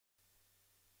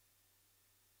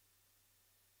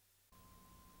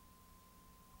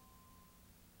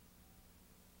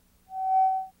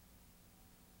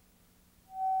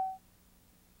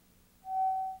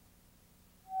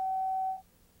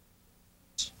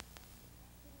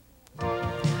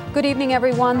Good evening,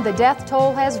 everyone. The death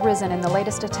toll has risen in the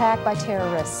latest attack by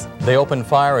terrorists. They opened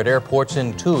fire at airports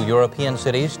in 2 European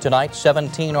cities. Tonight,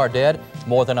 17 are dead,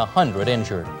 more than 100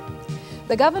 injured.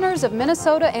 The governors of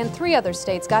Minnesota and 3 other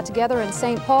states got together in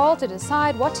St. Paul to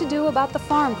decide what to do about the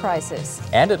farm crisis.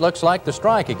 And it looks like the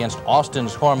strike against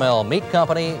Austin's Hormel Meat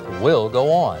Company will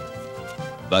go on.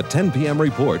 The 10 p.m.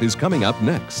 report is coming up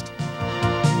next.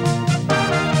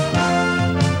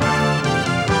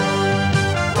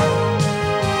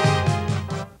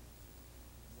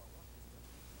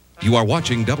 You are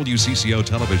watching WCCO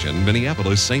Television,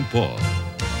 Minneapolis, St. Paul.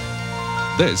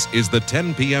 This is the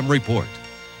 10 p.m. report.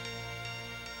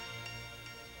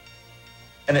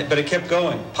 But it kept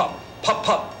going. Pop, pop,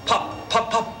 pop, pop,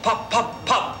 pop, pop, pop, pop,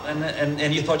 pop.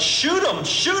 And you thought, shoot him,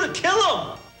 kill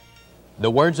him.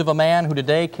 The words of a man who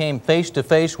today came face to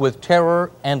face with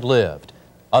terror and lived.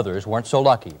 Others weren't so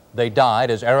lucky. They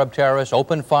died as Arab terrorists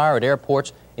opened fire at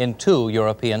airports in 2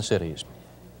 European cities.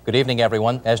 Good evening,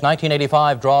 everyone. As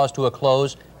 1985 draws to a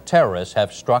close, terrorists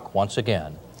have struck once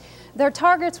again. Their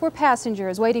targets were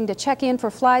passengers waiting to check in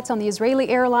for flights on the Israeli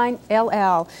airline El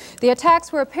Al. The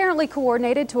attacks were apparently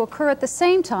coordinated to occur at the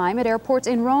same time at airports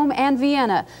in Rome and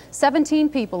Vienna. 17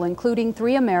 people, including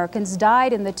 3 Americans,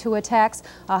 died in the 2 attacks.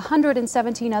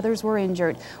 117 others were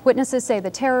injured. Witnesses say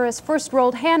the terrorists first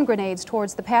rolled hand grenades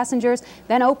towards the passengers,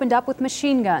 then opened up with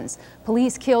machine guns.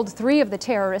 Police killed 3 of the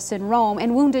terrorists in Rome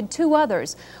and wounded 2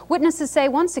 others. Witnesses say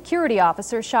one security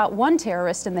officer shot one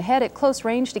terrorist in the head at close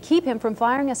range to keep him from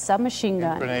firing a submachine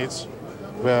gun. Grenades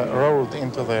were rolled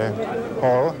into the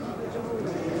hall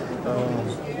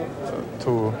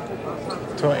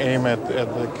to aim at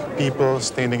the people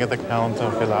standing at the counter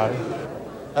of El Al.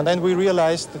 And then we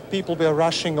realized that people were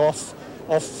rushing off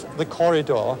the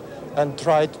corridor and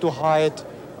tried to hide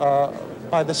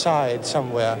by the side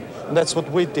somewhere. And that's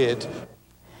what we did.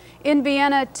 In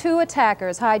Vienna, 2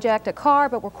 attackers hijacked a car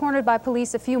but were cornered by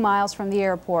police a few miles from the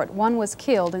airport. One was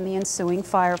killed in the ensuing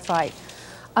firefight.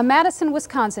 A Madison,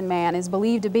 Wisconsin man is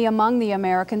believed to be among the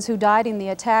Americans who died in the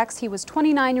attacks. He was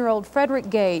 29-year-old Frederick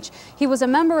Gage. He was a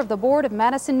member of the board of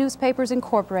Madison Newspapers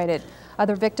Incorporated.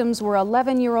 Other victims were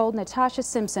 11-year-old Natasha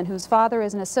Simpson, whose father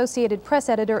is an Associated Press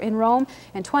editor in Rome,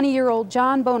 and 20-year-old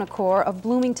John Bonacore of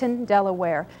Bloomington,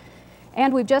 Delaware.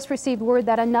 And we've just received word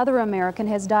that another American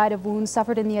has died of wounds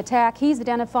suffered in the attack. He's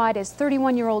identified as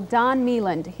 31-year-old Don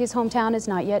Meeland. His hometown is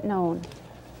not yet known.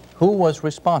 Who was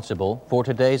responsible for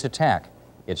today's attack?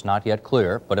 It's not yet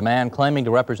clear, but a man claiming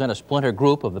to represent a splinter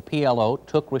group of the PLO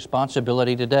took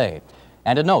responsibility today.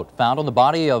 And a note found on the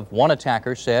body of one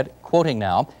attacker said, quoting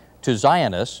now, "To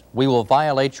Zionists, we will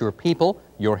violate your people,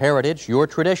 your heritage, your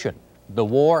tradition. The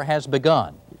war has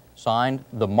begun." Signed,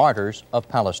 the Martyrs of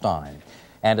Palestine.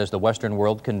 And as the Western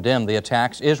world condemned the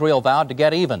attacks, Israel vowed to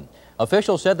get even.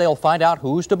 Officials said they'll find out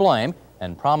who's to blame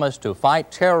and promised to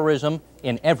fight terrorism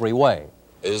in every way.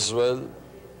 Israel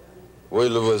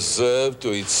will reserve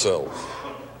to itself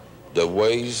the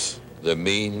ways, the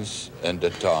means, and the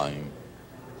time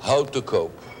how to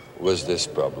cope with this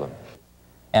problem.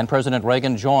 And President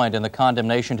Reagan joined in the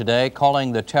condemnation today,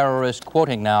 calling the terrorists,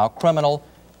 quoting now, criminal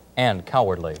and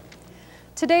cowardly.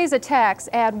 Today's attacks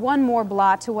add one more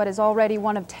blot to what is already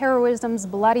one of terrorism's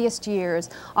bloodiest years.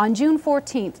 On June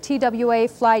 14th, TWA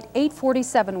Flight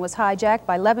 847 was hijacked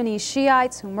by Lebanese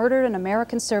Shiites who murdered an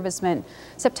American serviceman.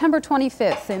 September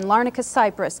 25th, in Larnaca,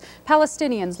 Cyprus,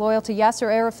 Palestinians loyal to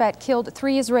Yasser Arafat killed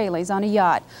 3 Israelis on a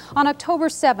yacht. On October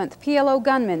 7th, PLO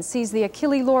gunmen seized the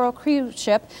Achille Laurel cruise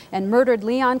ship and murdered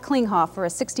Leon Klinghoffer, a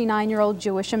 69-year-old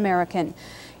Jewish American.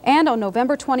 And on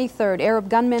November 23rd, Arab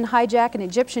gunmen hijack an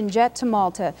Egyptian jet to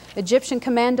Malta. Egyptian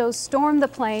commandos storm the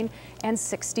plane and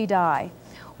 60 die.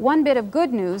 One bit of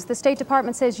good news, the State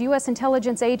Department says U.S.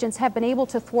 intelligence agents have been able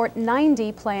to thwart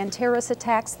 90 planned terrorist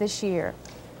attacks this year.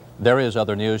 There is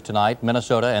other news tonight.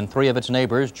 Minnesota and 3 of its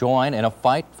neighbors join in a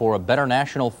fight for a better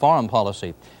national farm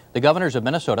policy. The governors of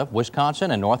Minnesota,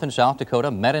 Wisconsin, and North and South Dakota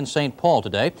met in St. Paul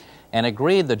today and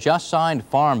agreed the just-signed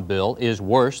farm bill is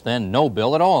worse than no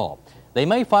bill at all. They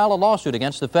may file a lawsuit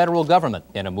against the federal government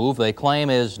in a move they claim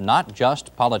is not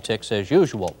just politics as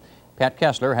usual. Pat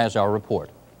Kessler has our report.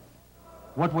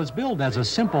 What was billed as a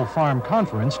simple farm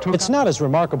conference took... It's not as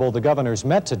remarkable the governors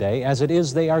met today as it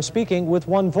is they are speaking with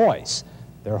one voice.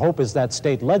 Their hope is that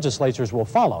state legislatures will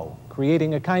follow,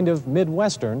 creating a kind of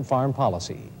Midwestern farm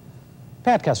policy.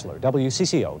 Pat Kessler,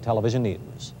 WCCO Television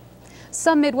News.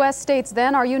 Some Midwest states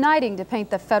then are uniting to paint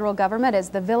the federal government as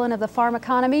the villain of the farm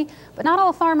economy, but not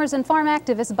all farmers and farm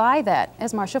activists buy that,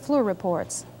 as Marcia Fleur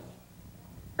reports.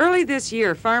 Early this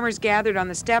year, farmers gathered on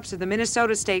the steps of the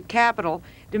Minnesota State Capitol,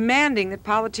 demanding that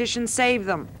politicians save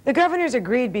them. The governors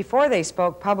agreed before they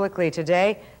spoke publicly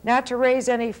today not to raise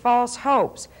any false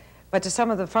hopes, but to some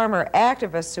of the farmer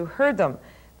activists who heard them,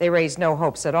 they raised no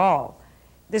hopes at all.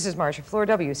 This is Marcia Fleur,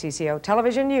 WCCO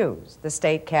Television News, the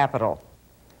state capitol.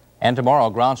 And tomorrow,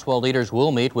 groundswell leaders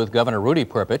will meet with Governor Rudy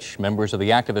Perpich. Members of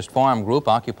the activist farm group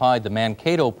occupied the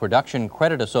Mankato Production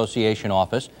Credit Association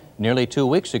office nearly 2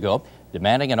 weeks ago,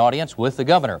 demanding an audience with the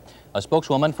governor. A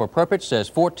spokeswoman for Perpich says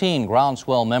 14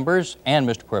 groundswell members and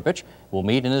Mr. Perpich will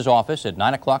meet in his office at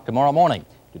 9 o'clock tomorrow morning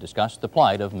to discuss the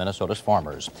plight of Minnesota's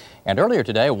farmers. And earlier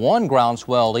today, one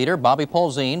groundswell leader, Bobby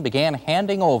Polzine, began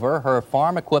handing over her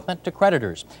farm equipment to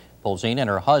creditors. Polzine and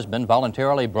her husband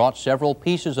voluntarily brought several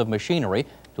pieces of machinery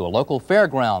to a local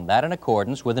fairground, that in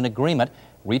accordance with an agreement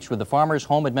reached with the Farmers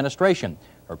Home Administration.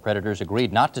 Her creditors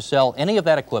agreed not to sell any of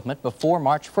that equipment before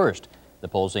March 1st. The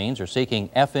Polzines are seeking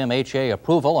FMHA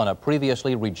approval on a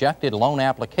previously rejected loan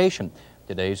application.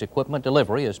 Today's equipment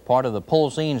delivery is part of the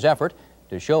Polzines' effort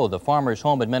to show the Farmers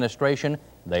Home Administration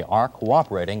they are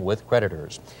cooperating with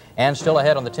creditors. And still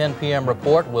ahead on the 10 p.m.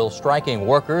 report, will striking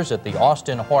workers at the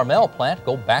Austin Hormel plant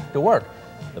go back to work?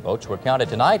 The votes were counted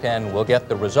tonight, and we'll get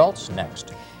the results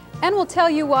next. And we'll tell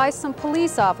you why some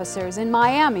police officers in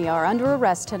Miami are under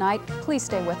arrest tonight. Please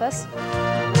stay with us.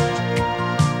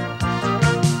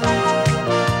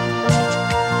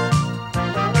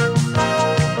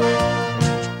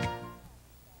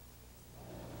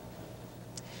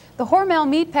 The Hormel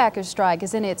meat packers strike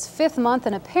is in its 5th month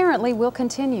and apparently will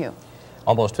continue.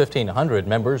 Almost 1,500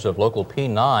 members of Local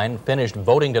P9 finished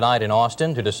voting tonight in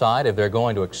Austin to decide if they're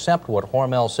going to accept what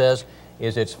Hormel says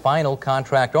is its final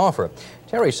contract offer.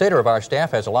 Terry Sater of our staff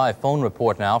has a live phone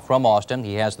report now from Austin.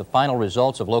 He has the final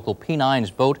results of Local P9's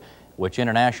vote, which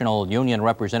international union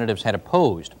representatives had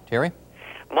opposed. Terry?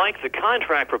 Mike, the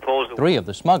contract proposal... 3 of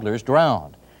the smugglers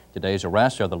drowned. Today's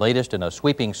arrests are the latest in a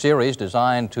sweeping series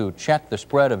designed to check the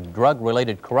spread of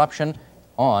drug-related corruption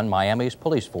on Miami's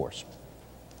police force.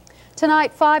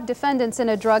 Tonight, 5 defendants in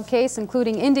a drug case,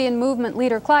 including Indian movement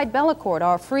leader Clyde Bellecourt,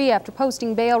 are free after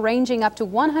posting bail ranging up to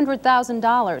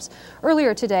 $100,000.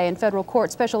 Earlier today in federal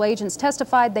court, special agents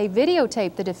testified they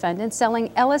videotaped the defendants selling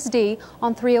LSD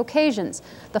on 3 occasions.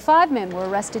 The 5 men were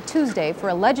arrested Tuesday for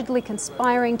allegedly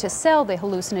conspiring to sell the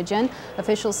hallucinogen.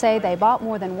 Officials say they bought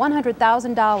more than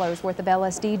 $100,000 worth of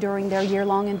LSD during their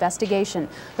year-long investigation.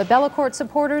 But Bellecourt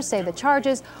supporters say the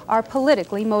charges are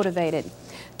politically motivated.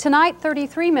 Tonight,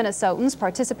 33 Minnesotans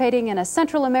participating in a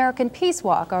Central American peace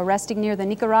walk are resting near the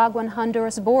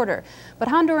Nicaraguan-Honduras border. But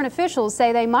Honduran officials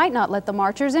say they might not let the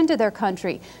marchers into their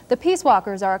country. The peace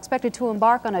walkers are expected to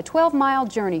embark on a 12-mile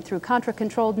journey through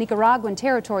Contra-controlled Nicaraguan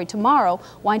territory tomorrow,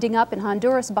 winding up in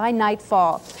Honduras by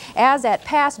nightfall. As at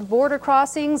past border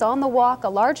crossings on the walk, a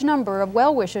large number of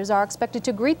well-wishers are expected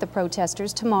to greet the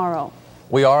protesters tomorrow.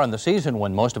 We are in the season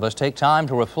when most of us take time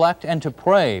to reflect and to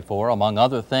pray for, among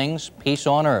other things, peace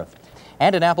on earth.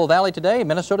 And in Apple Valley today,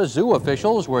 Minnesota zoo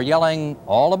officials were yelling,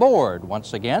 "All aboard!"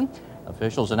 once again.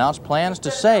 Officials announced plans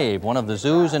to save one of the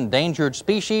zoo's endangered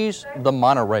species, the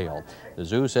monorail. The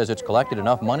zoo says it's collected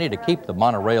enough money to keep the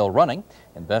monorail running.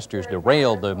 Investors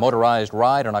derailed the motorized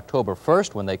ride on October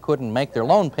 1st when they couldn't make their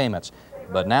loan payments.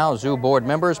 But now zoo board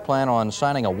members plan on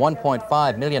signing a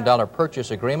 $1.5 million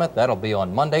purchase agreement. That'll be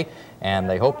on Monday, and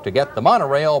they hope to get the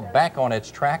monorail back on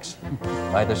its tracks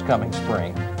by this coming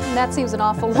spring. That seems an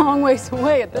awful long ways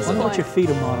away at this point. Why don't you feed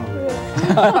a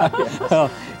monorail?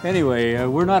 Well, anyway,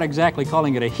 we're not exactly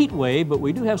calling it a heat wave, but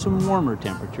we do have some warmer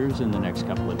temperatures in the next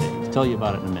couple of days. I'll tell you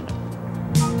about it in a minute.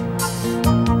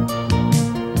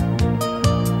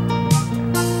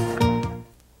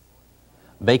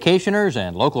 Vacationers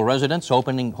and local residents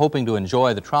hoping to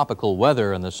enjoy the tropical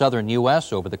weather in the southern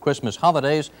U.S. over the Christmas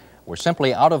holidays were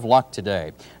simply out of luck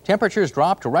today. Temperatures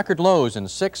dropped to record lows in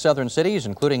 6 southern cities,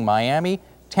 including Miami,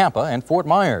 Tampa, and Fort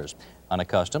Myers.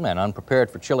 Unaccustomed and unprepared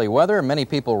for chilly weather, many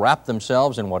people wrapped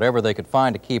themselves in whatever they could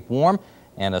find to keep warm,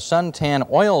 and a suntan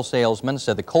oil salesman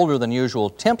said the colder than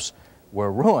usual temps were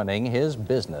ruining his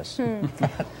business.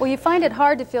 Well, you find it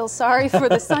hard to feel sorry for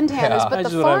the suntanners, but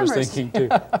the farmers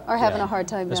are having a hard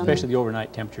time down there. Especially the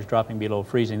overnight temperatures dropping below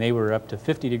freezing. They were up to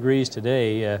 50 degrees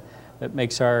today. That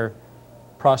makes our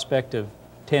prospect of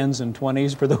 10s and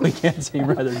 20s for the weekend seem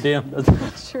rather dim, doesn't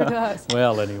it? Sure does.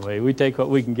 Well, anyway, we take what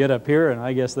we can get up here, and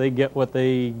I guess they get what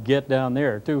they get down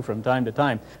there, too, from time to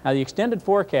time. Now, the extended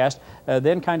forecast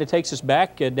then kind of takes us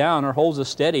back down or holds us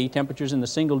steady. Temperatures in the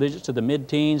single digits to the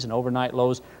mid-teens and overnight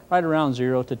lows right around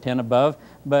 0 to 10 above.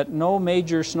 But no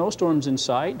major snowstorms in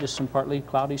sight, just some partly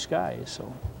cloudy skies.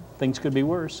 So things could be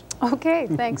worse. Okay,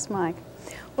 thanks, Mike.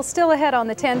 Well, still ahead on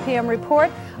the 10 p.m. report,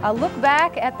 a look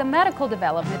back at the medical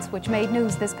developments which made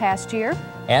news this past year.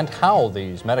 And how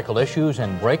these medical issues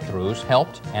and breakthroughs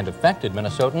helped and affected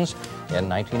Minnesotans in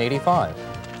 1985.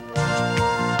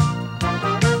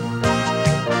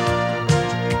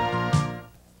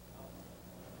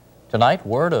 Tonight,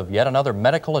 word of yet another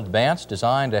medical advance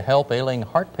designed to help ailing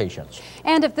heart patients.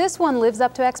 And if this one lives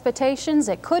up to expectations,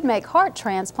 it could make heart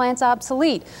transplants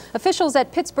obsolete. Officials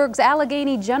at Pittsburgh's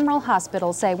Allegheny General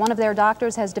Hospital say one of their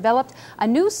doctors has developed a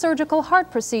new surgical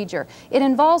heart procedure. It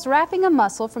involves wrapping a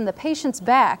muscle from the patient's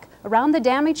back around the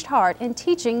damaged heart and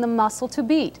teaching the muscle to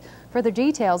beat. Further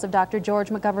details of Dr.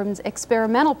 George McGovern's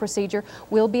experimental procedure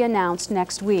will be announced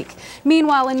next week.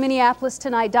 Meanwhile, in Minneapolis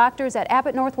tonight, doctors at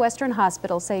Abbott Northwestern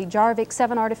Hospital say Jarvik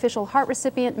 7 artificial heart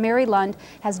recipient Mary Lund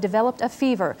has developed a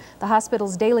fever. The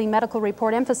hospital's daily medical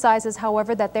report emphasizes,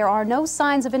 however, that there are no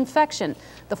signs of infection.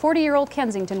 The 40-year-old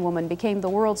Kensington woman became the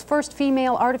world's first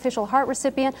female artificial heart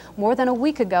recipient more than a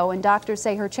week ago, and doctors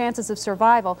say her chances of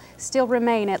survival still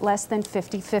remain at less than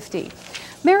 50-50.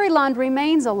 Mary Lund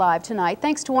remains alive tonight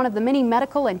thanks to one of the many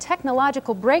medical and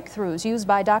technological breakthroughs used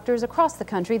by doctors across the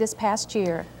country this past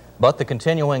year. But the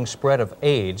continuing spread of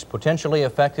AIDS potentially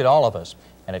affected all of us,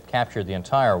 and it captured the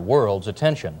entire world's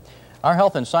attention. Our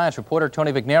health and science reporter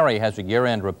Tony Vigneri has a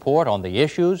year-end report on the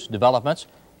issues, developments,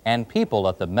 and people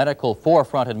at the medical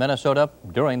forefront in Minnesota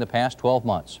during the past 12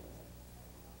 months.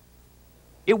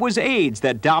 It was AIDS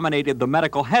that dominated the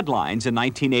medical headlines in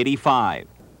 1985.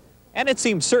 And it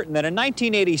seems certain that in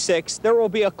 1986, there will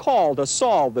be a call to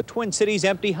solve the Twin Cities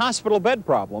empty hospital bed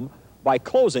problem by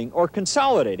closing or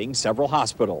consolidating several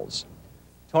hospitals.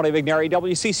 Tony Vigneri,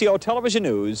 WCCO Television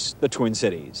News, the Twin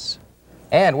Cities.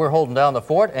 And we're holding down the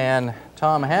fort, and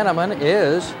Tom Hanneman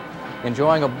is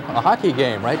enjoying a hockey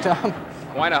game, right, Tom?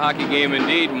 Quite a hockey game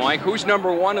indeed, Mike. Who's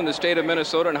 #1 in the state of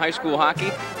Minnesota in high school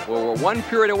hockey? Well, we're one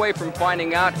period away from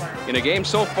finding out in a game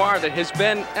so far that has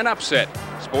been an upset.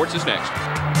 Sports is next.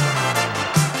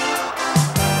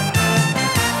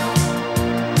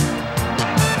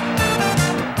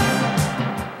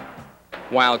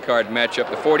 Wild card matchup.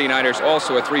 The 49ers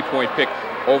also a 3-point pick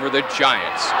over the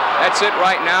Giants. That's it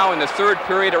right now. In the third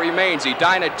period, it remains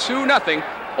Edina 2-0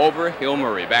 over Hill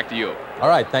Murray. Back to you. All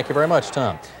right. Thank you very much,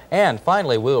 Tom. And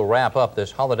finally, we'll wrap up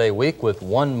this holiday week with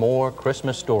one more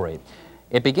Christmas story.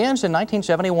 It begins in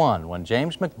 1971 when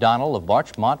James McDonald of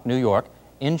Larchmont, New York,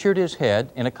 injured his head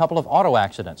in a couple of auto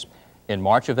accidents. In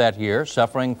March of that year,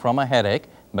 suffering from a headache,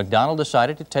 McDonald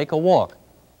decided to take a walk.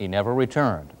 He never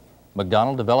returned.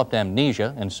 McDonald developed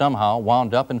amnesia and somehow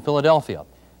wound up in Philadelphia.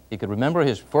 He could remember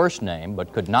his first name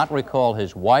but could not recall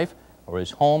his wife or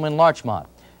his home in Larchmont.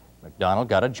 McDonald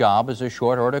got a job as a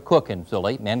short-order cook in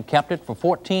Philly and kept it for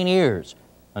 14 years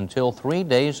until 3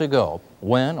 days ago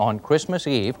when, on Christmas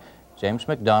Eve, James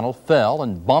McDonald fell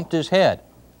and bumped his head,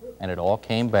 and it all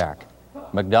came back.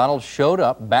 McDonald showed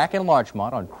up back in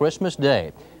Larchmont on Christmas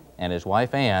Day, and his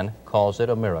wife Ann calls it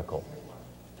a miracle.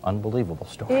 Unbelievable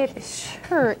story. It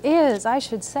sure is. I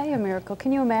should say a miracle.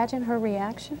 Can you imagine her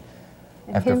reaction?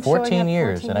 And after 14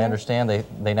 years, and I understand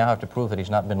they now have to prove that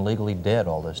he's not been legally dead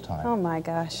all this time. Oh my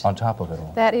gosh. On top of it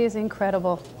all. That is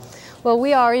incredible. Well,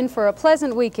 we are in for a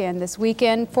pleasant weekend. This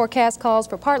weekend, forecast calls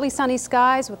for partly sunny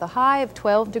skies with a high of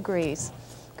 12 degrees.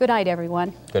 Good night,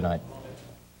 everyone. Good night.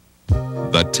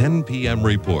 The 10 p.m.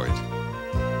 report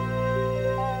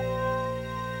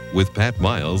with Pat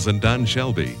Miles and Don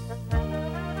Shelby.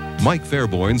 Mike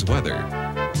Fairborn's weather,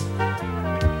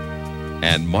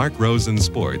 and Mark Rosen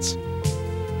Sports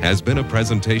has been a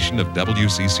presentation of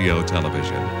WCCO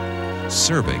Television,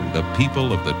 serving the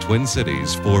people of the Twin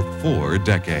Cities for 4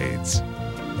 decades.